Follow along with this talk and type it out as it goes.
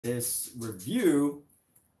this review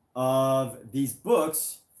of these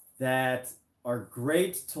books that are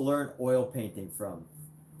great to learn oil painting from.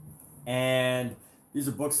 And these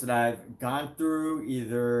are books that I've gone through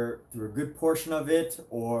either through a good portion of it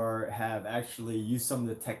or have actually used some of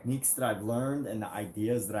the techniques that I've learned and the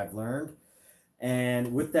ideas that I've learned.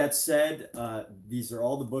 And with that said, these are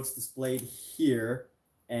all the books displayed here.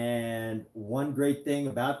 And one great thing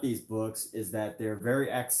about these books is that they're very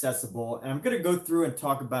accessible. And I'm going to go through and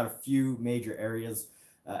talk about a few major areas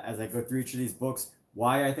as I go through each of these books,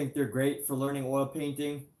 why I think they're great for learning oil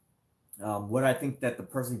painting, what I think that the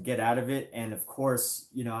person can get out of it. And of course,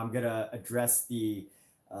 you know, I'm going to address the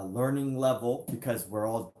learning level, because we're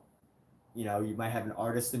all, you know, you might have an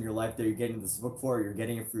artist in your life that you're getting this book for, or you're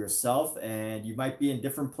getting it for yourself, and you might be in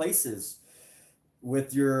different places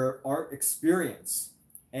with your art experience.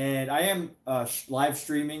 And I am live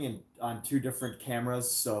streaming on 2 different cameras,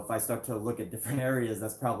 so if I start to look at different areas,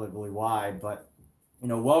 that's probably why. But, you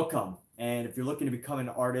know, welcome. And if you're looking to become an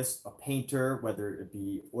artist, a painter, whether it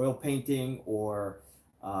be oil painting or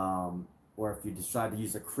if you decide to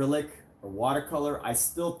use acrylic or watercolor, I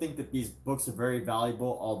still think that these books are very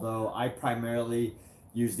valuable, although I primarily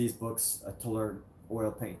use these books to learn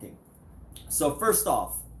oil painting. So first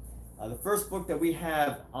off, the first book that we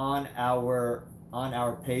have on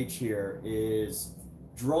our page here is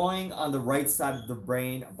Drawing on the Right Side of the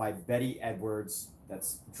Brain by Betty Edwards.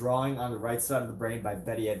 That's Drawing on the Right Side of the Brain by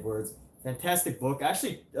Betty Edwards. Fantastic book.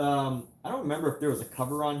 Actually, I don't remember if there was a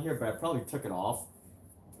cover on here, but I probably took it off.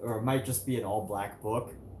 Or it might just be an all black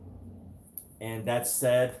book. And that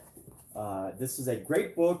said, this is a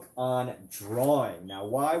great book on drawing. Now,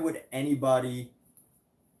 why would anybody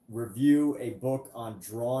review a book on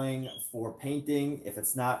drawing for painting if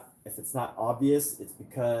it's not obvious? It's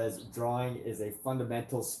because drawing is a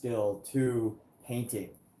fundamental skill to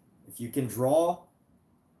painting. If you can draw,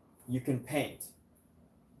 you can paint.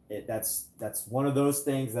 That's one of those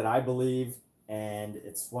things that I believe, and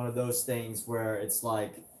it's one of those things where it's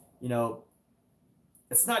like, you know,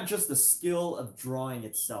 it's not just the skill of drawing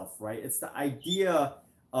itself, right? It's the idea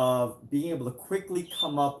of being able to quickly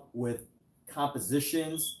come up with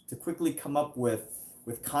compositions, to quickly come up with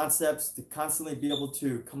concepts, to constantly be able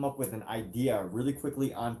to come up with an idea really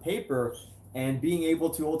quickly on paper, and being able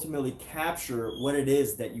to ultimately capture what it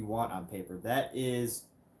is that you want on paper. That is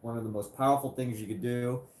one of the most powerful things you could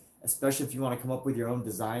do, especially if you want to come up with your own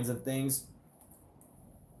designs and things.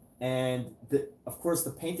 And of course,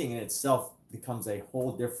 the painting in itself becomes a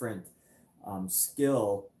whole different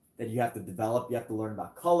skill that you have to develop. You have to learn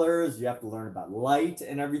about colors, you have to learn about light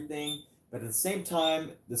and everything. But at the same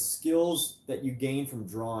time, the skills that you gain from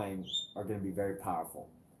drawing are going to be very powerful.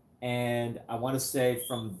 And I want to say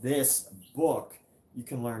from this book, you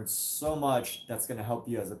can learn so much that's going to help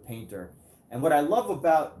you as a painter. And what I love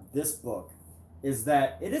about this book is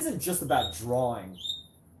that it isn't just about drawing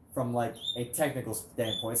from like a technical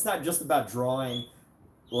standpoint. It's not just about drawing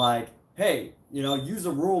like, hey, you know, use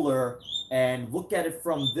a ruler and look at it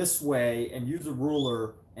from this way and use a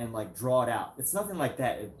ruler and like draw it out. It's nothing like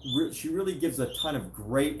that. She really gives a ton of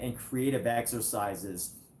great and creative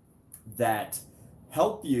exercises that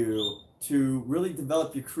help you to really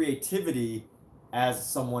develop your creativity as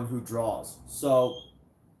someone who draws. So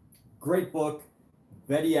great book,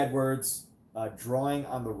 Betty Edwards, Drawing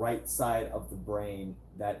on the Right Side of the Brain.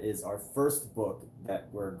 That is our first book that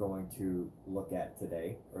we're going to look at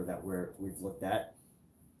today, or that we've looked at.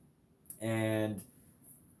 And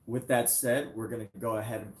with that said, we're going to go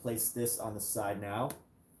ahead and place this on the side now.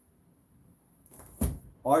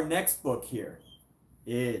 Our next book here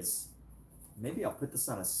is, maybe I'll put this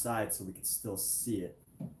on a side so we can still see it.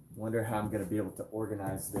 Wonder how I'm going to be able to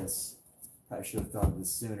organize this. Probably should have thought of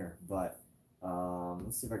this sooner, but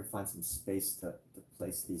let's see if I can find some space to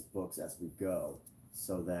place these books as we go,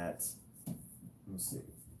 so that, let me see.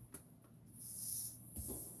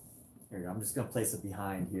 Here we go. I'm just going to place it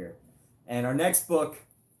behind here. And our next book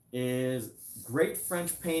is Great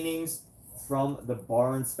French Paintings from the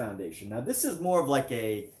Barnes Foundation. Now, this is more of like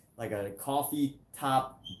a coffee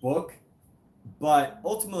top book, but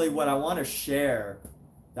ultimately what I want to share,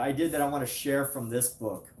 the idea that I want to share from this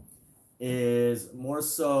book is more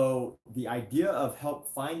so the idea of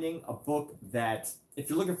finding a book that, if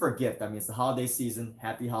you're looking for a gift, I mean, it's the holiday season,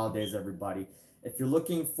 happy holidays, everybody. If you're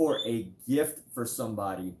looking for a gift for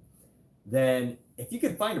somebody, then if you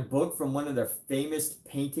can find a book from one of their famous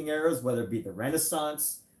painting eras, whether it be the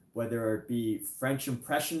Renaissance, whether it be French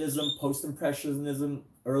Impressionism, Post-Impressionism,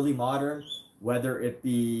 early modern, whether it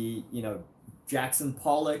be, you know, Jackson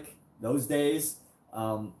Pollock, those days,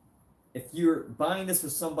 if you're buying this for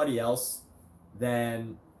somebody else,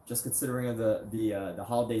 then just considering the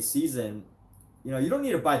holiday season, you know, you don't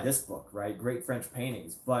need to buy this book, right? Great French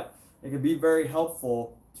Paintings, but it can be very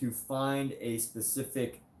helpful to find a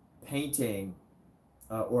specific painting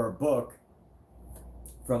or a book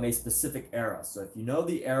from a specific era. So if you know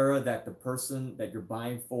the era that the person that you're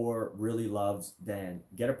buying for really loves, then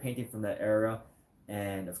get a painting from that era.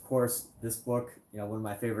 And of course, this book, you know, one of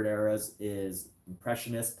my favorite eras is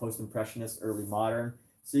Impressionist, Post-Impressionist, Early Modern.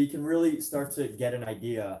 So you can really start to get an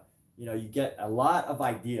idea. You know, you get a lot of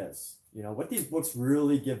ideas. You know, what these books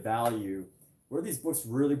really give value, where these books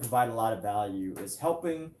really provide a lot of value is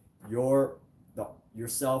helping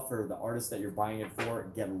yourself or the artist that you're buying it for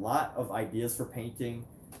get a lot of ideas for painting,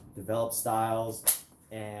 develop styles,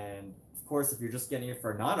 and of course, if you're just getting it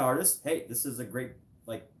for a non-artist, hey, this is a great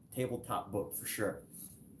like tabletop book for sure.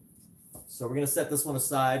 So we're gonna set this one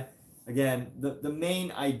aside. Again, the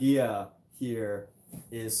main idea here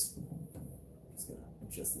is, I'm just gonna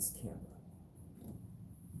adjust this camera.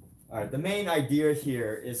 All right, the main idea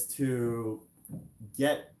here is to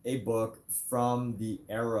get a book from the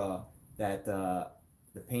era that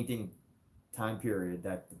the painting time period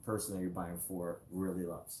that the person that you're buying for really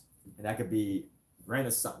loves. And that could be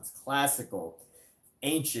Renaissance, classical,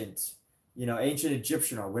 ancient, you know, ancient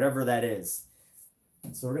Egyptian or whatever that is.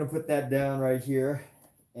 So we're going to put that down right here.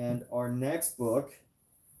 And our next book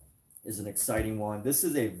is an exciting one. This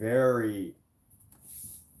is a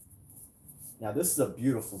now this is a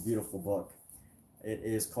beautiful, beautiful book. It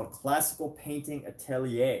is called Classical Painting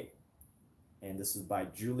Atelier. And this is by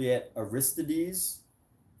Juliette Aristides.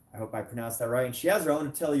 I hope I pronounced that right. And she has her own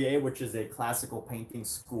atelier, which is a classical painting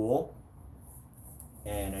school.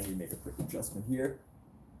 And I need to make a quick adjustment here.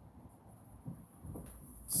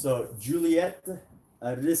 So Juliette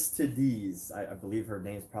Aristides, I believe her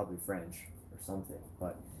name is probably French or something,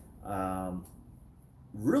 but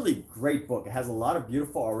really great book. It has a lot of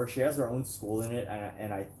beautiful artwork. She has her own school in it,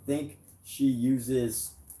 and I think she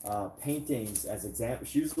uses paintings as examples.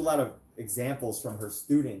 She uses a lot of examples from her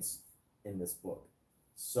students in this book.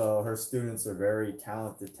 So her students are very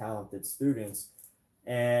talented students.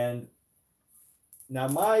 And now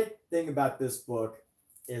my thing about this book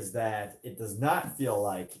is that it does not feel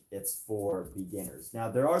like it's for beginners.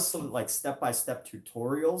 Now there are some like step-by-step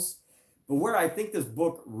tutorials, but where I think this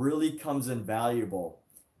book really comes in valuable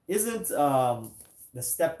isn't the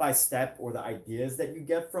step-by-step or the ideas that you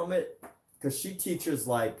get from it, because she teaches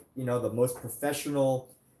like, you know, the most professional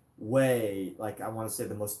way, like I want to say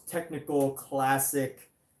the most technical, classical,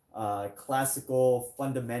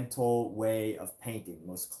 fundamental way of painting,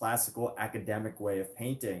 most classical academic way of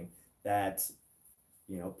painting that,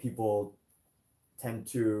 you know, people tend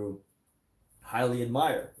to highly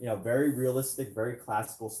admire. You know, very realistic, very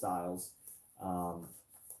classical styles.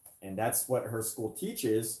 And that's what her school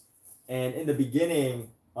teaches. And in the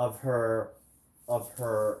beginning of her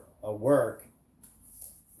work,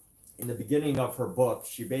 in the beginning of her book,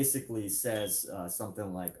 she basically says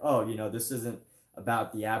something like, "Oh, you know, this isn't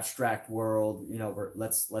about the abstract world. You know,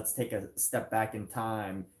 let's take a step back in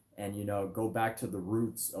time and, you know, go back to the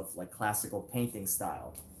roots of like classical painting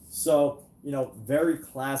style." So, you know, very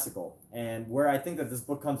classical. And where I think that this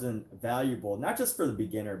book comes in valuable, not just for the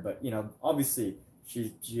beginner, but, you know, obviously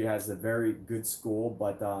she has a very good school,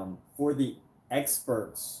 but for the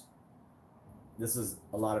experts, this is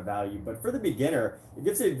a lot of value. But for the beginner, it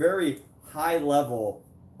gives a very high level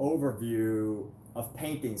overview of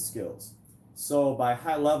painting skills. So by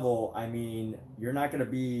high level, I mean, you're not going to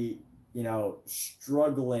be, you know,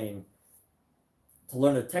 struggling to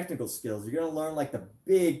learn the technical skills. You're going to learn like the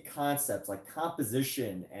big concepts like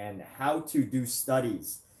composition and how to do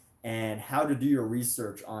studies and how to do your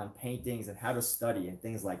research on paintings and how to study and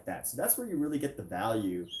things like that. So that's where you really get the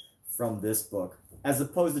value from this book, as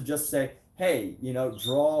opposed to just say, hey, you know,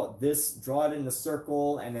 draw it in the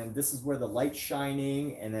circle, and then this is where the light's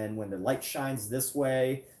shining, and then when the light shines this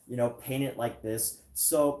way, you know, paint it like this.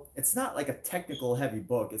 So it's not like a technical heavy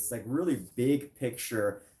book. It's like really big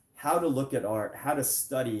picture, how to look at art, how to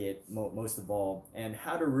study it most of all, and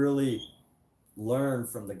how to really learn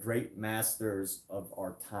from the great masters of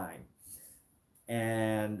our time.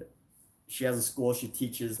 And she has a school she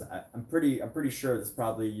teaches. I'm pretty sure this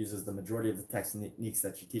probably uses the majority of the techniques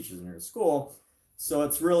that she teaches in her school. So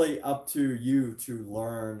it's really up to you to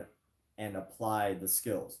learn and apply the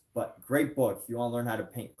skills. But great book. If you want to learn how to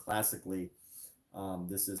paint classically,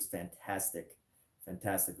 this is fantastic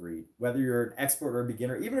read. Whether you're an expert or a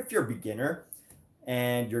beginner, even if you're a beginner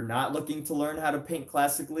and you're not looking to learn how to paint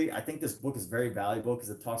classically, I think this book is very valuable because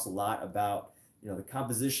it talks a lot about, you know, the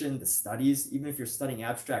composition, the studies. Even if you're studying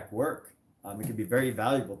abstract work, it can be very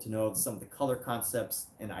valuable to know some of the color concepts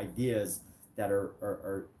and ideas that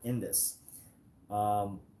are in this.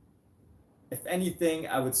 If anything,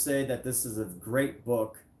 I would say that this is a great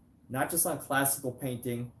book, not just on classical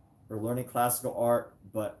painting or learning classical art,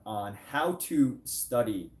 but on how to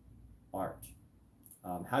study art,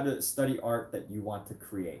 how to study art that you want to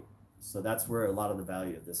create. So that's where a lot of the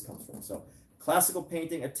value of this comes from. So Classical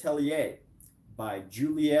Painting Atelier by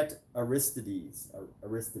Juliette Aristides.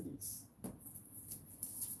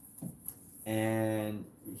 And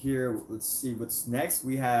here, let's see what's next.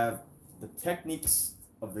 We have the Techniques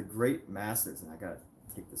of the Great Masters. And I gotta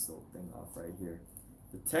take this little thing off right here.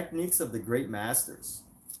 The Techniques of the Great Masters.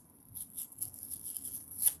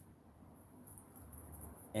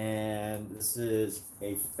 And this is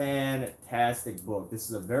a fantastic book. This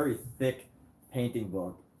is a very thick painting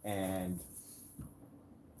book, and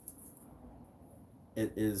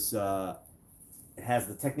it is it has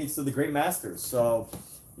the techniques of the great masters. So,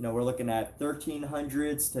 you know, we're looking at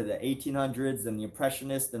 1300s to the 1800s, and the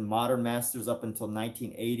Impressionist and modern masters up until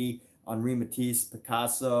 1980. Henri Matisse,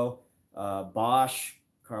 Picasso, Bosch,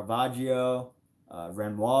 Caravaggio,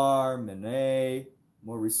 Renoir, Manet,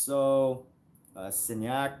 Morisot,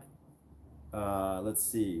 Signac, let's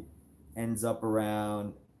see, ends up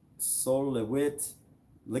around Sol-Lewitt,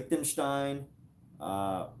 Liechtenstein,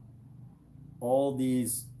 all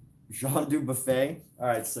these, Jean Dubuffet. All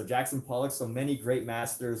right, so Jackson Pollock, so many great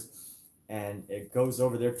masters, and it goes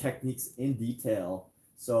over their techniques in detail.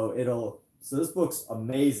 So this book's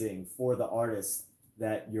amazing for the artist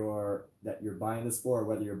that you're buying this for, or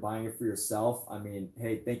whether you're buying it for yourself. I mean,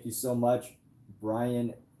 hey, thank you so much,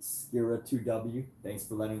 Brian Skira 2W. Thanks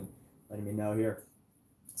for letting me know here.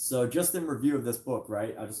 So just in review of this book,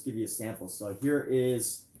 right, I'll just give you a sample. So here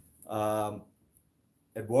is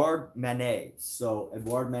Edouard Manet. So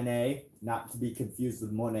Edouard Manet, not to be confused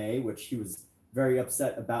with Monet, which he was very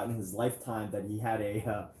upset about in his lifetime, that he had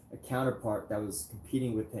a counterpart that was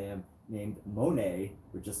competing with him named Monet,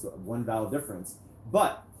 with just one vowel difference.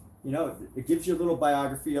 But, you know, it gives you a little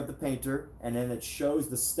biography of the painter, and then it shows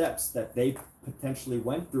the steps that they potentially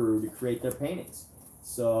went through to create their paintings.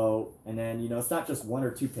 So, and then, you know, it's not just 1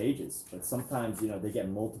 or 2 pages, but sometimes, you know, they get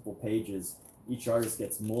multiple pages. Each artist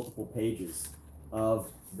gets multiple pages of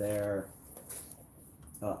their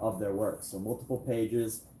work. So multiple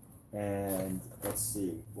pages, and let's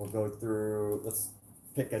see, we'll go through, let's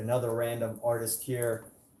pick another random artist here.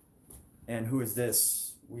 And who is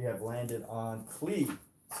this? We have landed on Klee.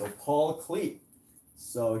 So Paul Klee.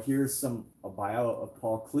 So here's a bio of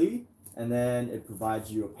Paul Klee, and then it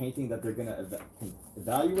provides you a painting that they're going to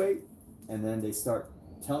evaluate, and then they start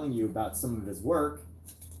telling you about some of his work,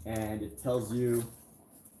 and it tells you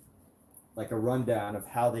like a rundown of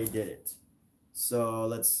how they did it. So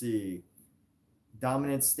let's see.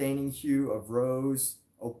 Dominant staining hue of rose,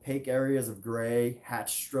 opaque areas of gray,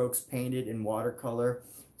 hatch strokes painted in watercolor.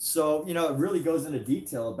 So, you know, it really goes into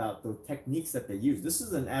detail about the techniques that they use. This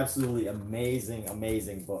is an absolutely amazing,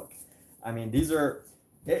 amazing book. I mean, these are,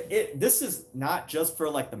 this is not just for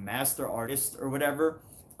like the master artist or whatever.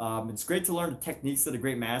 It's great to learn the techniques of the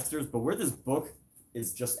great masters, but where this book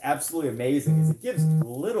is just absolutely amazing is it gives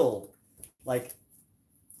little, like,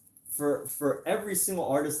 for every single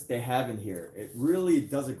artist that they have in here, it really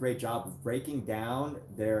does a great job of breaking down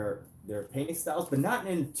their painting styles, but not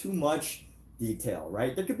in too much detail,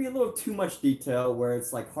 right? There could be a little too much detail where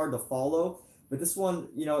it's like hard to follow, but this one,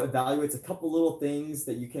 you know, evaluates a couple little things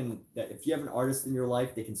that that if you have an artist in your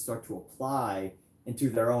life, they can start to apply into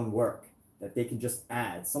their own work, that they can just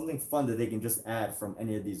add something fun that they can just add from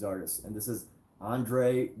any of these artists. And this is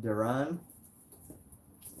Andre Duran,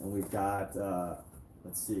 and we've got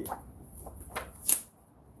let's see,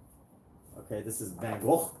 okay, this is Van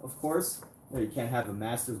Gogh, of course. You can't have a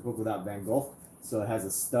master's book without Van Gogh. So it has a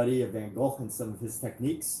study of Van Gogh and some of his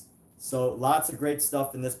techniques. So lots of great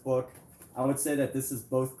stuff in this book. I would say that this is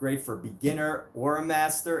both great for a beginner or a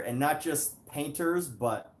master, and not just painters,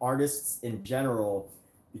 but artists in general,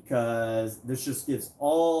 because this just gives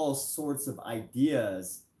all sorts of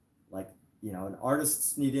ideas. Like, you know, an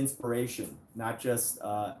artists need inspiration, not just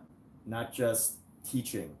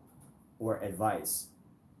teaching or advice.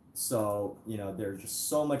 So, you know, there's just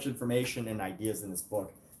so much information and ideas in this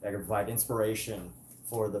book that can provide inspiration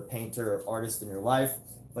for the painter or artist in your life.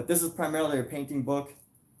 But this is primarily a painting book,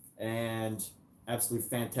 and absolutely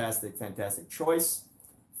fantastic, fantastic choice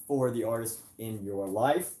for the artist in your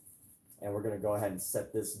life. And we're going to go ahead and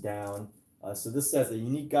set this down. So this says a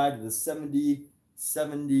unique guide to the 70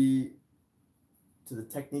 to the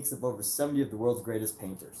techniques of over 70 of the world's greatest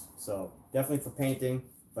painters. So definitely for painting,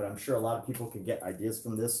 but I'm sure a lot of people can get ideas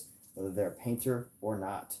from this, whether they're a painter or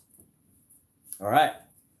not. All right.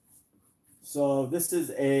 So this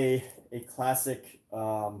is a classic.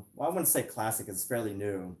 Well, I wouldn't say classic. It's fairly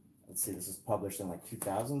new. Let's see. This was published in like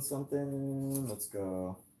 2000 something. Let's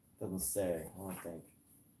go. Doesn't say. I don't think.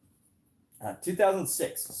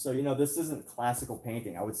 2006. So this isn't classical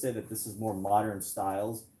painting. I would say that this is more modern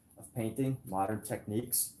styles of painting, modern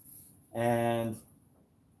techniques, and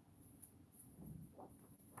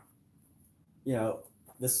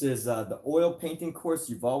this is the oil painting course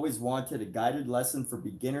you've always wanted, a guided lesson for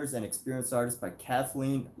beginners and experienced artists by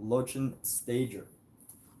Kathleen, Lochen, Staiger.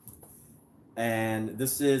 And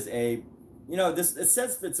this is it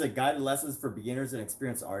says it's a guided lessons for beginners and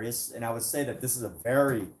experienced artists. And I would say that this is a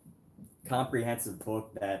very comprehensive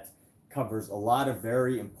book that covers a lot of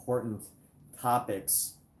very important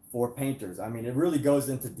topics for painters. I mean, it really goes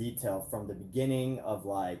into detail from the beginning of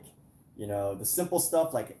the simple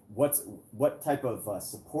stuff like what type of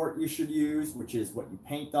support you should use, which is what you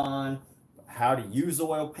paint on, how to use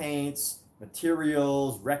oil paints,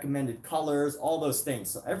 materials, recommended colors, all those things.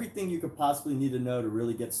 So everything you could possibly need to know to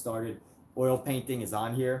really get started oil painting is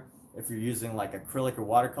on here. If you're using like acrylic or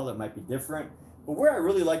watercolor, it might be different. But where I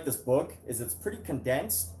really like this book is it's pretty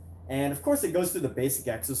condensed. And of course it goes through the basic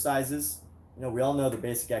exercises. We all know the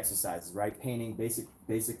basic exercises, right? Painting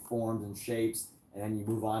basic forms and shapes. And then you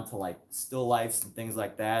move on to like still lifes and things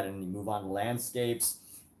like that. And you move on to landscapes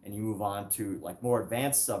and you move on to like more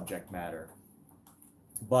advanced subject matter.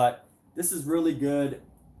 But this is really good.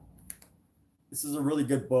 This is a really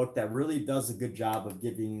good book that really does a good job of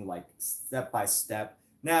giving you like step by step.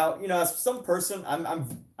 Now, as some person,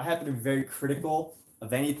 I have to be very critical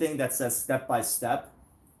of anything that says step by step.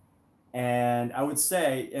 And I would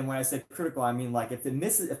say, and when I say critical, I mean like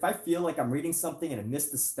if I feel like I'm reading something and it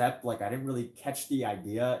missed a step, like I didn't really catch the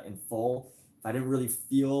idea in full, if I didn't really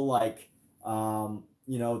feel like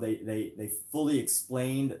they fully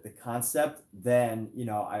explained the concept, then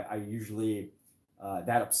I usually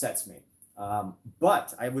that upsets me.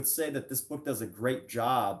 But I would say that this book does a great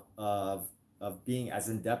job of being as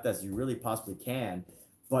in-depth as you really possibly can.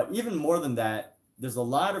 But even more than that, there's a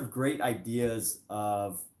lot of great ideas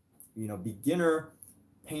of beginner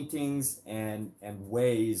paintings and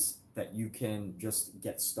ways that you can just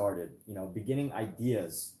get started, beginning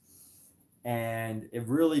ideas. And it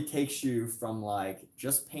really takes you from like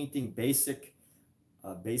just painting basic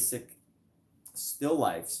still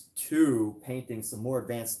lifes to painting some more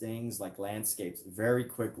advanced things like landscapes very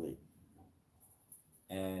quickly.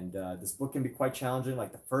 And this book can be quite challenging.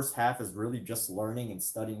 Like the first half is really just learning and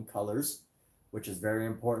studying colors, which is very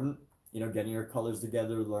important. Getting your colors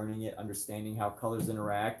together, learning it, understanding how colors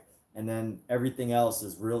interact. And then everything else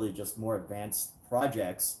is really just more advanced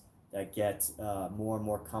projects that get more and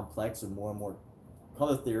more complex and more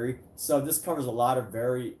color theory. So this covers a lot of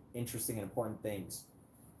very interesting and important things.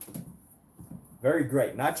 Very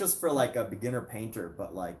great, not just for like a beginner painter,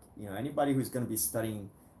 but like, anybody who's going to be studying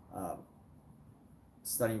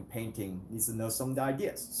painting needs to know some of the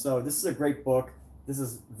ideas. So this is a great book. This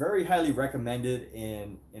is very highly recommended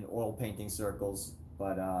in oil painting circles,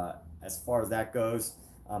 but as far as that goes,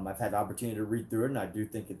 I've had the opportunity to read through it, and I do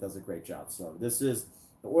think it does a great job. So this is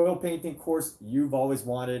the oil painting course you've always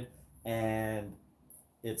wanted, and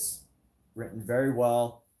it's written very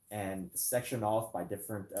well and sectioned off by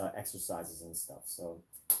different exercises and stuff. So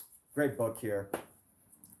great book here.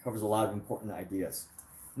 Covers a lot of important ideas.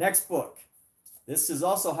 Next book. This is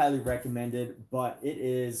also highly recommended, but it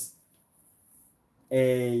is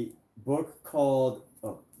a book called,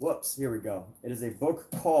 here we go. It is a book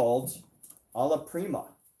called Alla Prima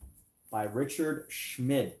by Richard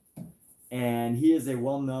Schmid. And he is a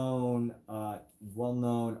well-known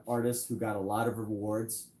artist who got a lot of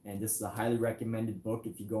awards. And this is a highly recommended book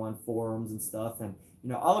if you go on forums and stuff. And,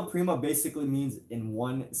 Alla Prima basically means in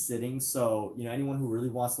one sitting. So, anyone who really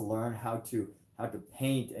wants to learn how to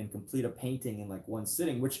paint and complete a painting in like one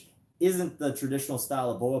sitting, which isn't the traditional style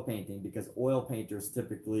of oil painting, because oil painters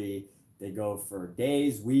typically, they go for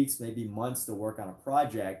days, weeks, maybe months to work on a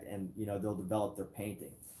project, and they'll develop their painting.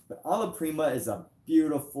 But Alla Prima is a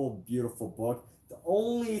beautiful, beautiful book. The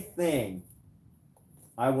only thing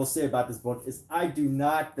I will say about this book is I do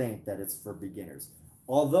not think that it's for beginners.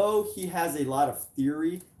 Although he has a lot of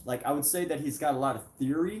theory, like I would say that he's got a lot of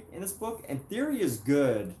theory in this book, and theory is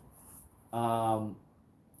good.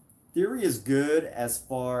 Theory is good as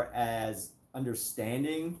far as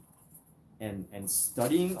understanding and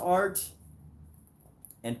studying art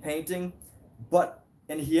and painting,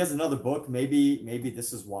 and he has another book, maybe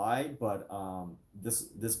this is why, but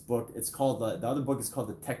this book, it's called the other book is called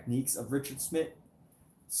The Techniques of Richard Schmid.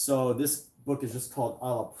 So this book is just called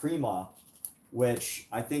Alla Prima, which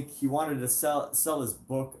I think he wanted to sell his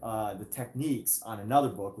book, The Techniques, on another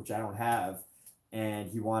book, which I don't have. And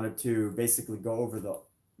he wanted to basically go over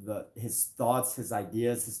his thoughts, his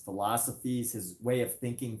ideas, his philosophies, his way of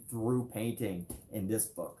thinking through painting in this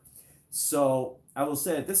book. So I will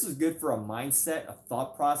say that this is good for a mindset, a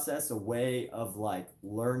thought process, a way of like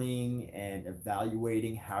learning and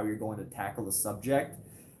evaluating how you're going to tackle the subject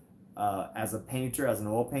as a painter, as an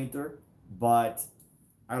oil painter. But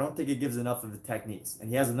I don't think it gives enough of the techniques. And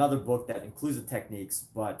he has another book that includes the techniques,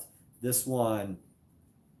 but this one,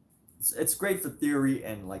 it's great for theory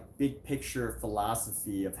and like big picture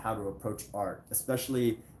philosophy of how to approach art,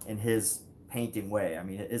 especially in his painting way. I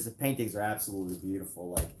mean, his paintings are absolutely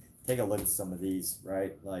beautiful. Like, take a look at some of these,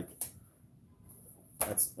 right? Like,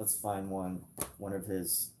 let's find one of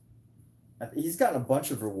his. He's gotten a bunch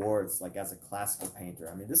of rewards, like as a classical painter.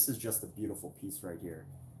 I mean, this is just a beautiful piece right here.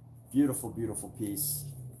 Beautiful, beautiful piece.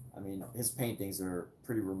 I mean, his paintings are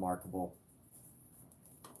pretty remarkable,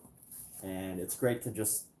 and it's great to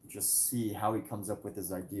just see how he comes up with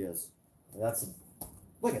his ideas.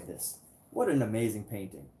 Look at this. What an amazing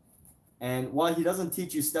painting. And while he doesn't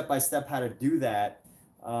teach you step by step how to do that,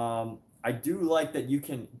 I do like that you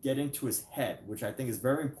can get into his head, which I think is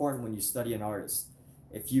very important when you study an artist.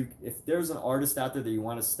 If there's an artist out there that you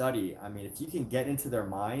want to study, I mean, if you can get into their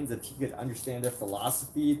minds, if you could understand their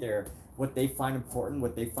philosophy, what they find important,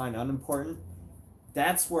 what they find unimportant,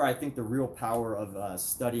 that's where I think the real power of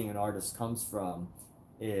studying an artist comes from,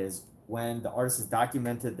 is when the artist has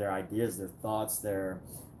documented their ideas, their thoughts, their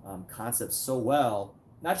concepts so well.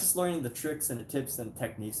 Not just learning the tricks and the tips and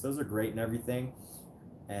techniques; those are great and everything,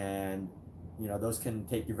 and those can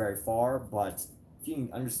take you very far. But if you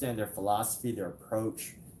can understand their philosophy, their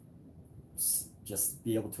approach, just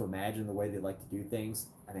be able to imagine the way they like to do things,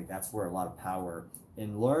 I think that's where a lot of power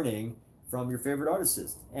in learning from your favorite artists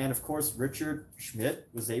is. And of course, Richard Schmid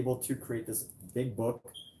was able to create this big book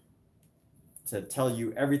to tell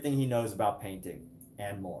you everything he knows about painting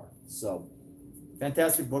and more. So,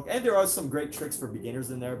 fantastic book. And there are some great tricks for beginners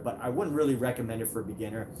in there, but I wouldn't really recommend it for a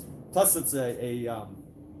beginner. Plus, it's a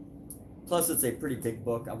pretty big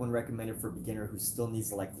book. I wouldn't recommend it for a beginner who still needs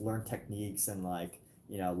to like learn techniques and like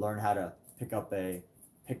learn how to pick up a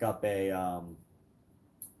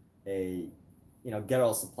get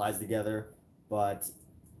all supplies together. But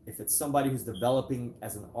if it's somebody who's developing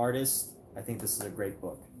as an artist, I think this is a great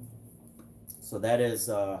book. So that is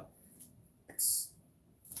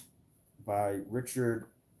by Richard,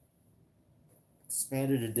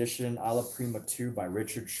 expanded edition, Alla Prima 2 by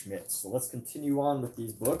Richard Schmid. So let's continue on with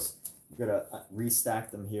these books. I'm gonna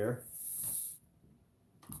restack them here.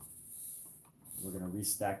 We're gonna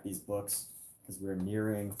restack these books because we're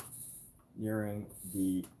nearing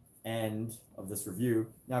the end of this review.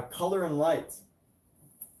 Now, Color and Light.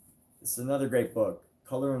 This is another great book.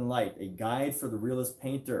 Color and Light, a guide for the realist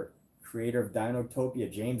painter, creator of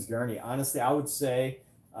Dinotopia, James Gurney. Honestly, I would say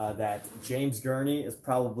that James Gurney is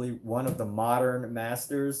probably one of the modern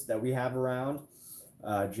masters that we have around.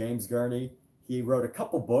 James Gurney, he wrote a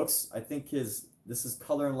couple books. I think this is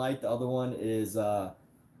Color and Light. The other one is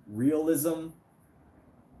Realism,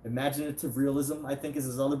 Imaginative Realism, I think is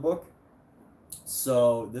his other book.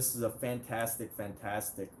 So this is a fantastic,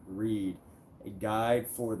 fantastic read. A guide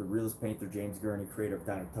for the realist painter, James Gurney, creator of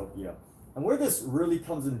Dinotopia. And where this really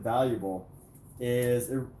comes in valuable is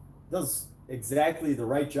it does exactly the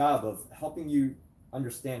right job of helping you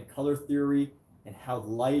understand color theory and how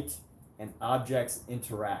light and objects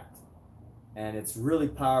interact. And it's really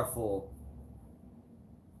powerful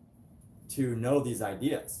to know these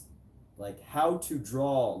ideas, like how to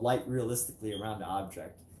draw light realistically around the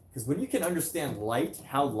object. Because when you can understand light,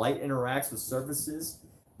 how light interacts with surfaces,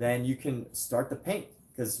 then you can start to paint.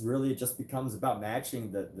 Because really it just becomes about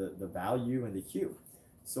matching the value and the hue.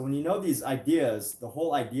 So when you know these ideas, the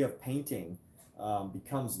whole idea of painting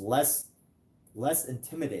becomes less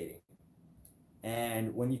intimidating.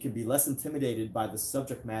 And when you can be less intimidated by the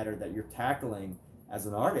subject matter that you're tackling as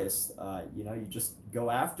an artist, you just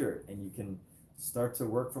go after it and you can start to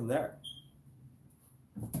work from there.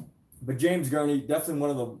 But James Gurney, definitely one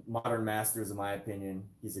of the modern masters in my opinion.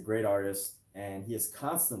 He's a great artist. And he is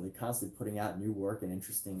constantly putting out new work and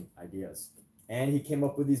interesting ideas. And he came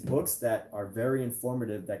up with these books that are very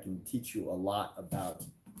informative, that can teach you a lot about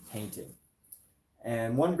painting.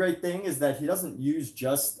 And one great thing is that he doesn't use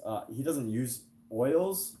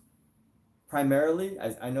oils primarily.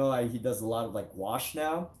 I know he does a lot of like gouache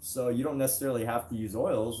now, so you don't necessarily have to use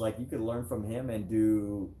oils. Like you could learn from him and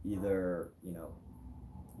do either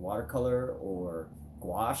watercolor or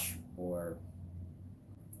gouache or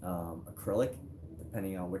acrylic,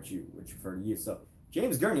 depending on what you prefer to use. So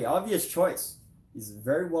James Gurney, obvious choice. He's a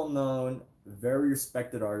very well known, very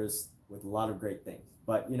respected artist with a lot of great things.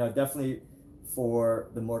 But you know, definitely for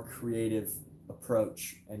the more creative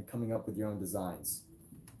approach and coming up with your own designs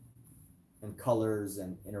and colors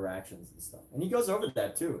and interactions and stuff. And he goes over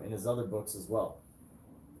that too in his other books as well.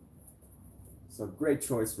 So great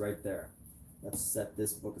choice right there. Let's set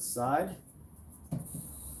this book aside.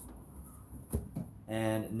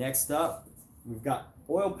 And next up, we've got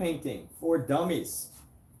Oil Painting for Dummies.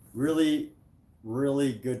 Really,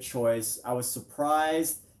 really good choice. I was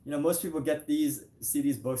surprised. You know, most people see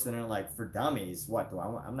these books and they're like, for dummies, what do I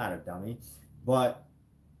want? I'm not a dummy. But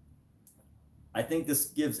I think this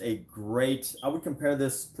gives a great, I would compare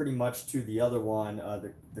this pretty much to the other one,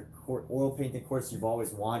 the oil painting course you've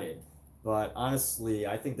always wanted. But honestly,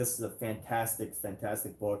 I think this is a fantastic,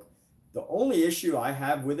 fantastic book. The only issue I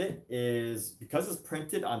have with it is because it's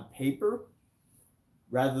printed on paper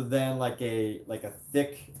rather than like a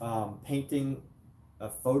thick painting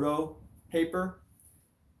photo paper.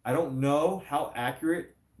 I don't know how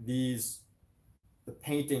accurate the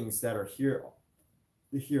paintings that are here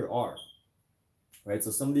are. Right,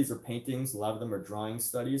 so some of these are paintings, a lot of them are drawing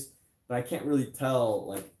studies, but I can't really tell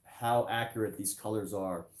like how accurate these colors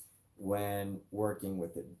are when working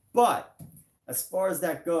with it. But as far as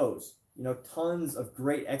that goes, you know, tons of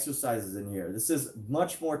great exercises in here. This is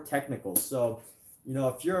much more technical. So, you know,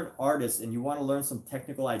 if you're an artist and you want to learn some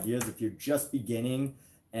technical ideas, if you're just beginning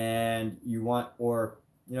and you want, or,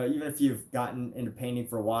 you know, even if you've gotten into painting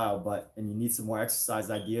for a while, and you need some more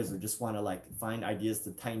exercise ideas or just want to like find ideas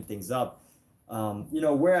to tighten things up, you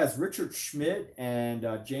know, whereas Richard Schmid and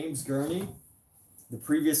James Gurney, the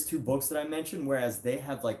previous two books that I mentioned, whereas they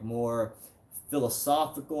have like more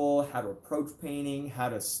philosophical, how to approach painting, how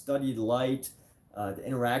to study light, the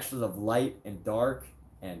interactions of light and dark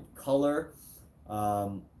and color.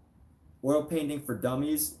 Oil Painting for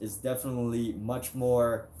Dummies is definitely much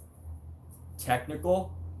more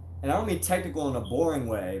technical. And I don't mean technical in a boring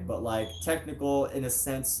way, but like technical in a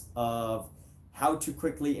sense of how to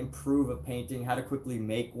quickly improve a painting, how to quickly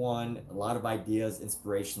make one, a lot of ideas,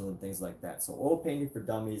 inspirations, and things like that. So Oil Painting for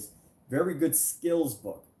Dummies, very good skills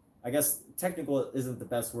book. I guess technical isn't the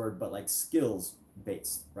best word, but like skills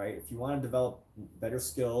based, right? If you want to develop better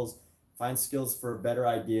skills, find skills for better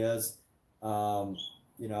ideas,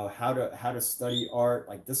 you know, how to study art,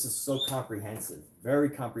 like this is so comprehensive, very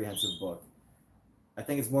comprehensive book. I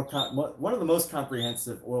think it's one of the most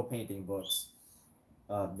comprehensive oil painting books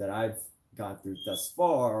that I've gone through thus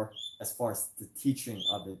far as the teaching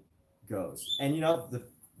of it goes. And you know, the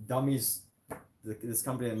Dummies, this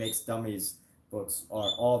company that makes Dummies books are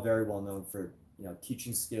all very well known for, you know,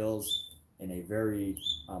 teaching skills in a very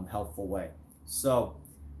helpful way. So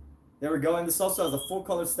there we go. And this also has a full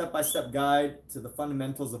color step-by-step guide to the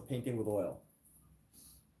fundamentals of painting with oil.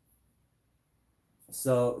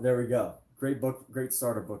 So there we go. Great book, great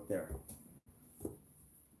starter book there.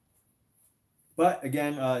 But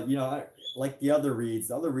again, you know, like the other reads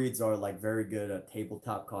are like very good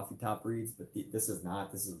tabletop, coffee top reads, but this is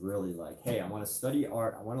not. This is really like, hey, I want to study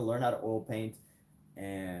art. I want to learn how to oil paint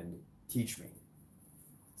and teach me.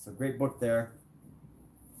 So great book there.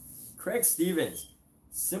 Craig Stevens,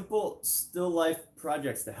 Simple Still Life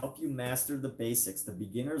Projects to Help You Master the Basics, The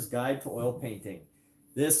Beginner's Guide to Oil Painting.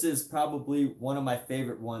 This is probably one of my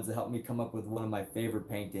favorite ones that helped me come up with one of my favorite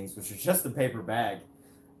paintings, which is just a paper bag.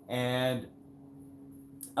 And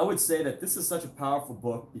I would say that this is such a powerful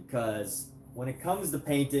book because when it comes to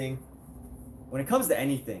painting, when it comes to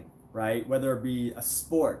anything, right, whether it be a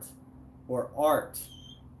sport or art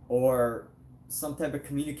or some type of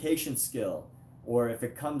communication skill, or if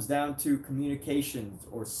it comes down to communications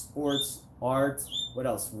or sports, art, what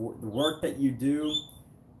else, the work that you do,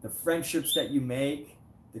 the friendships that you make,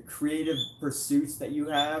 the creative pursuits that you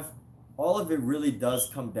have, all of it really does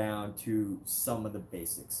come down to some of the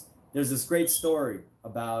basics. There's this great story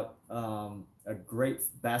about a great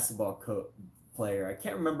basketball player. I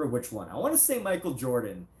can't remember which one. I want to say Michael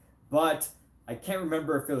Jordan, but I can't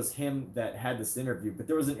remember if it was him that had this interview. But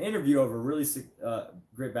there was an interview of a really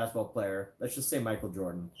great basketball player. Let's just say Michael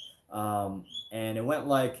Jordan. And it went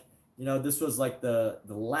like, you know, this was like the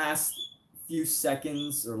last few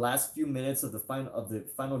seconds or last few minutes of the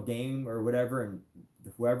final game or whatever, and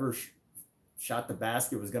whoever shot the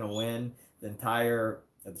basket was going to win the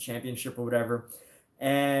championship or whatever.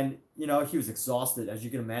 And, you know, he was exhausted, as you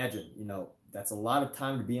can imagine. You know, that's a lot of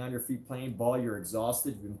time to be on your feet playing ball. You're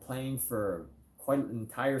exhausted. You've been playing for quite an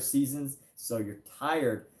entire season, so you're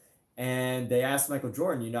tired. And they asked Michael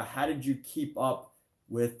Jordan, you know, how did you keep up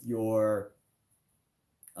with your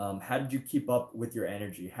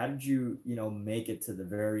energy? How did you, you know, make it to the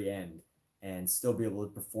very end? and still be able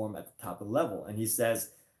to perform at the top of the level. And he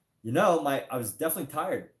says, you know, I was definitely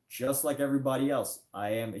tired, just like everybody else. I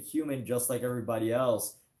am a human just like everybody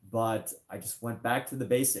else, but I just went back to the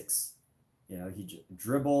basics. You know,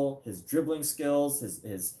 his dribbling skills,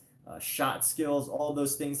 his shot skills, all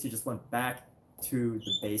those things. He just went back to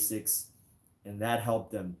the basics, and that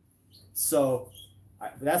helped him. So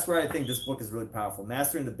that's where I think this book is really powerful.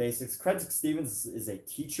 Mastering the Basics. Craig Stevens is a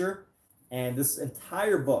teacher, and this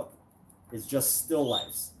entire book is just still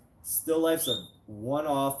lifes of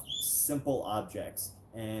one-off simple objects.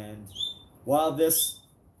 And while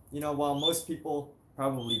while most people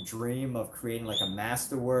probably dream of creating like a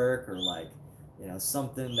masterwork or like, you know,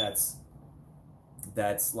 something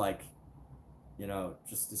that's like, you know,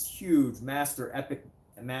 just this huge epic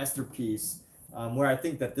masterpiece, where I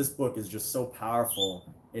think that this book is just so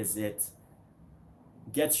powerful is it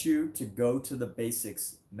gets you to go to the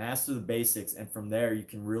basics, master the basics, and from there you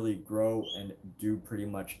can really grow and do pretty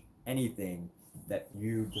much anything that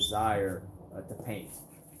you desire to paint.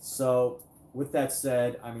 So with that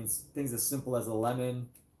said, I mean, things as simple as a lemon,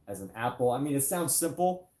 as an apple. I mean, it sounds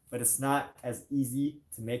simple, but it's not as easy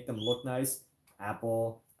to make them look nice.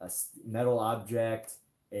 Apple, a metal object,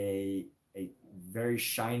 a very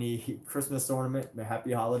shiny Christmas ornament.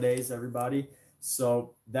 Happy holidays, everybody.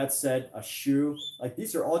 So that said, a shoe, like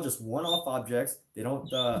these are all just one-off objects. They don't,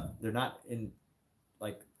 they're not in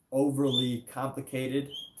like overly complicated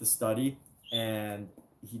to study. And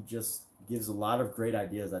he just gives a lot of great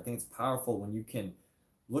ideas. I think it's powerful when you can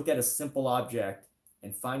look at a simple object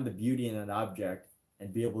and find the beauty in an object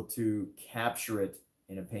and be able to capture it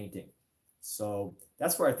in a painting. So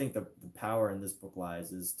that's where I think the power in this book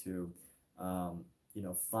lies, is to, you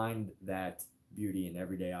know, find that beauty in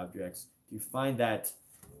everyday objects. To find that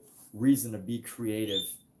reason to be creative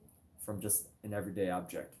from just an everyday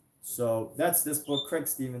object. So that's this book, Craig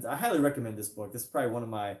Stevens. I highly recommend this book. This is probably one of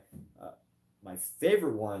my my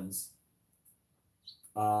favorite ones.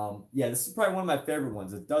 Yeah, this is probably one of my favorite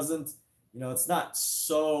ones. It doesn't, you know, it's not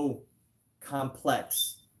so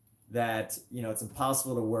complex that, you know, it's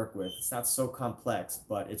impossible to work with. It's not so complex,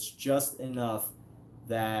 but it's just enough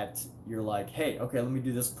that you're like, hey, okay, let me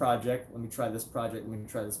do this project. Let me try this project. Let me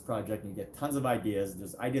try this project. And you get tons of ideas.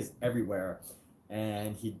 There's ideas everywhere.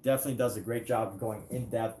 And he definitely does a great job of going in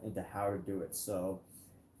depth into how to do it. So,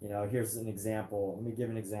 you know, here's an example. Let me give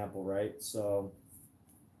an example, right? So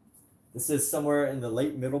this is somewhere in the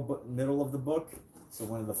late middle of the book. So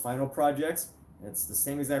one of the final projects. It's the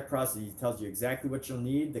same exact process. He tells you exactly what you'll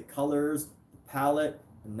need: the colors, the palette,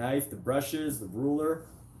 the knife, the brushes, the ruler,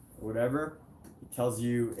 or whatever. He tells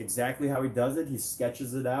you exactly how he does it. He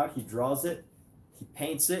sketches it out. He draws it. He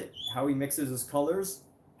paints it. How he mixes his colors.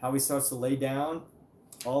 How he starts to lay down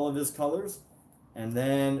all of his colors. And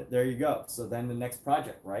then there you go. So then the next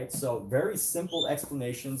project, right? So very simple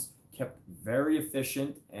explanations, kept very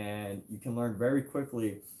efficient, and you can learn very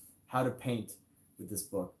quickly how to paint with this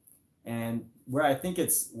book. And where I think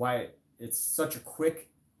why it's such a quick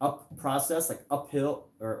up process, like uphill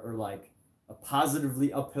or like a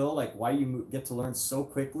positively uphill, like why you get to learn so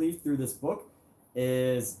quickly through this book,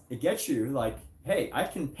 is it gets you like, hey, I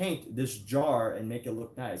can paint this jar and make it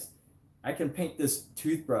look nice. I can paint this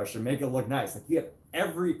toothbrush and make it look nice. Like you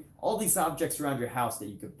have all these objects around your house that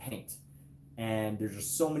you could paint. And there's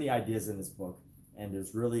just so many ideas in this book. And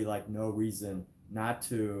there's really like no reason not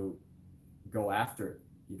to go after it.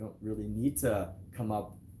 You don't really need to come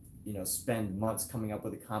up, you know, spend months coming up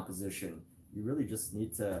with a composition. You really just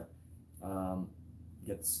need to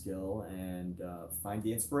get the skill and find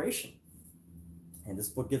the inspiration. And this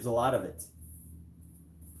book gives a lot of it.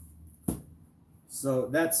 So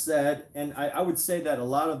that said, and I would say that a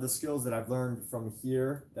lot of the skills that I've learned from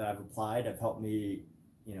here that I've applied have helped me,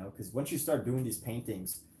 you know, because once you start doing these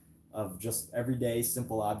paintings of just everyday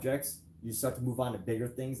simple objects, you start to move on to bigger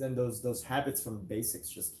things, and those habits from basics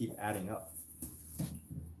just keep adding up.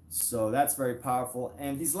 So that's very powerful.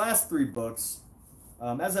 And these last three books,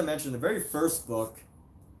 as I mentioned, the very first book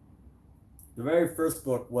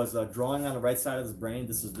was a drawing on the right side of his brain.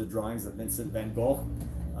 This is the drawings of Vincent van Gogh.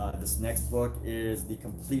 This next book is the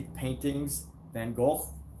complete paintings Van Gogh,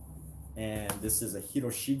 and this is a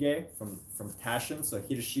Hiroshige from Taschen. So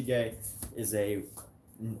Hiroshige is a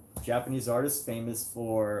Japanese artist famous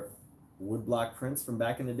for woodblock prints from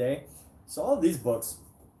back in the day. So all of these books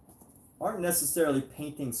aren't necessarily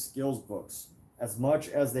painting skills books as much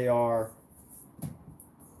as the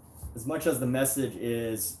message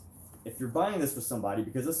is, if you're buying this for somebody,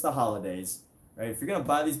 because it's the holidays, right? If you're gonna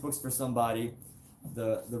buy these books for somebody,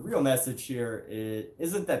 the real message here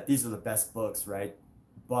isn't that these are the best books, right?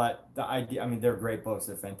 But the idea, I mean, they're great books.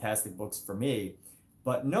 They're fantastic books for me.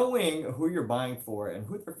 but knowing who you're buying for and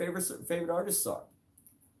who their favorite artists are.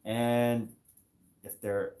 And if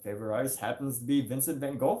their favorite artist happens to be Vincent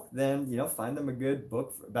van Gogh, then, you know, find them a good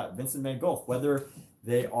book about Vincent van Gogh, whether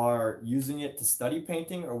they are using it to study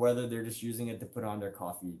painting or whether they're just using it to put on their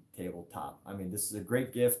coffee tabletop. I mean, this is a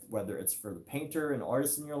great gift, whether it's for the painter and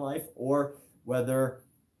artist in your life or whether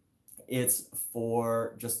it's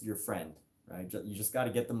for just your friend, right? You just got to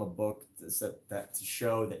get them a book to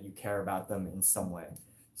show that you care about them in some way.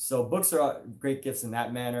 So books are great gifts in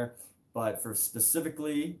that manner, but for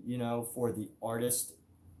specifically, you know, for the artist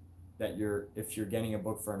that if you're getting a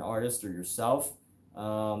book for an artist or yourself,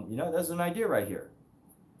 you know, there's an idea right here.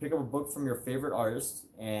 Pick up a book from your favorite artist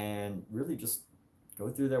and really just go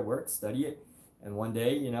through their work, study it. And one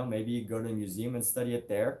day, you know, maybe you go to a museum and study it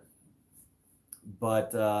there.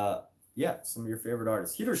 But yeah, some of your favorite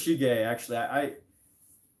artists. Hiroshige, actually,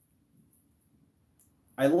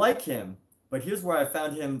 I like him, but here's where I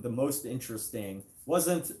found him the most interesting.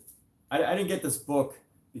 I didn't get this book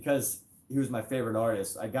because he was my favorite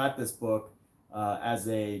artist. I got this book as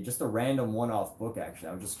just a random one-off book, actually.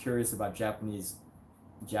 I was just curious about Japanese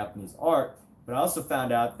art, but I also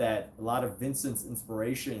found out that a lot of Vincent's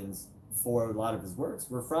inspirations for a lot of his works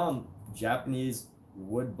were from Japanese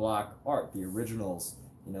woodblock art, the originals,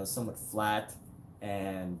 you know, somewhat flat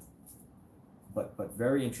but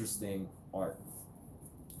very interesting art.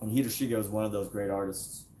 And Hiroshige was one of those great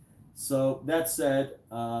artists. So that said,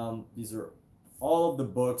 these are all of the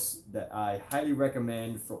books that I highly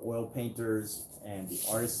recommend for oil painters and the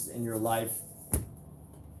artists in your life.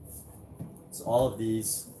 So all of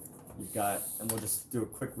these you've got, and we'll just do a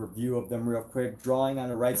quick review of them real quick. Drawing on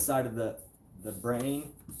the right side of the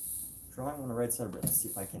brain. Drawing on the right side of the brain. Let's see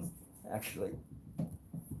if I can actually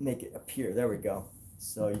make it appear. There we go.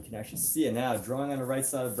 So you can actually see it now. Drawing on the Right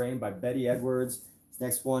Side of the Brain by Betty Edwards. This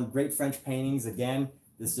next one, Great French Paintings. Again,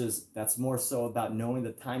 that's more so about knowing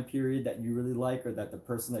the time period that you really like or that the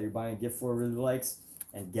person that you're buying a gift for really likes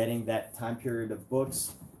and getting that time period of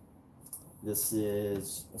books. What's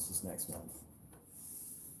this next one?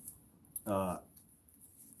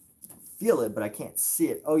 Feel it, but I can't see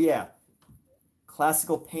it. Oh yeah,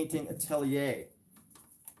 Classical Painting Atelier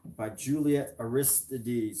by Juliette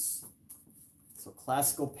Aristides. So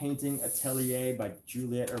Classical Painting Atelier by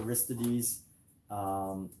Juliette Aristides.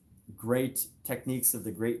 Great techniques of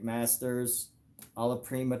the great masters. Alla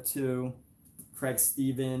Prima 2. Craig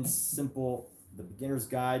Stevens, Simple, The Beginner's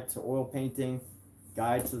Guide to Oil Painting.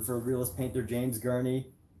 Guide for Realist Painter James Gurney.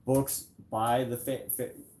 Books by the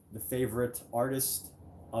favorite artist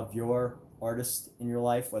of your artist in your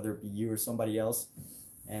life, whether it be you or somebody else.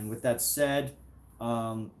 And with that said,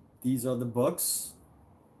 these are the books,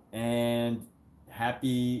 and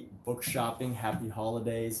happy book shopping, happy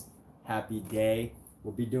holidays, happy day.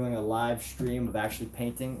 We'll be doing a live stream of actually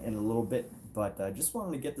painting in a little bit, but I just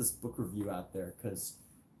wanted to get this book review out there because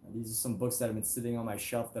these are some books that have been sitting on my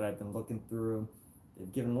shelf that I've been looking through.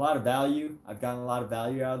 They've given a lot of value. I've gotten a lot of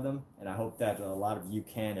value out of them, and I hope that a lot of you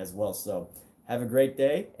can as well. So have a great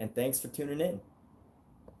day, and thanks for tuning in.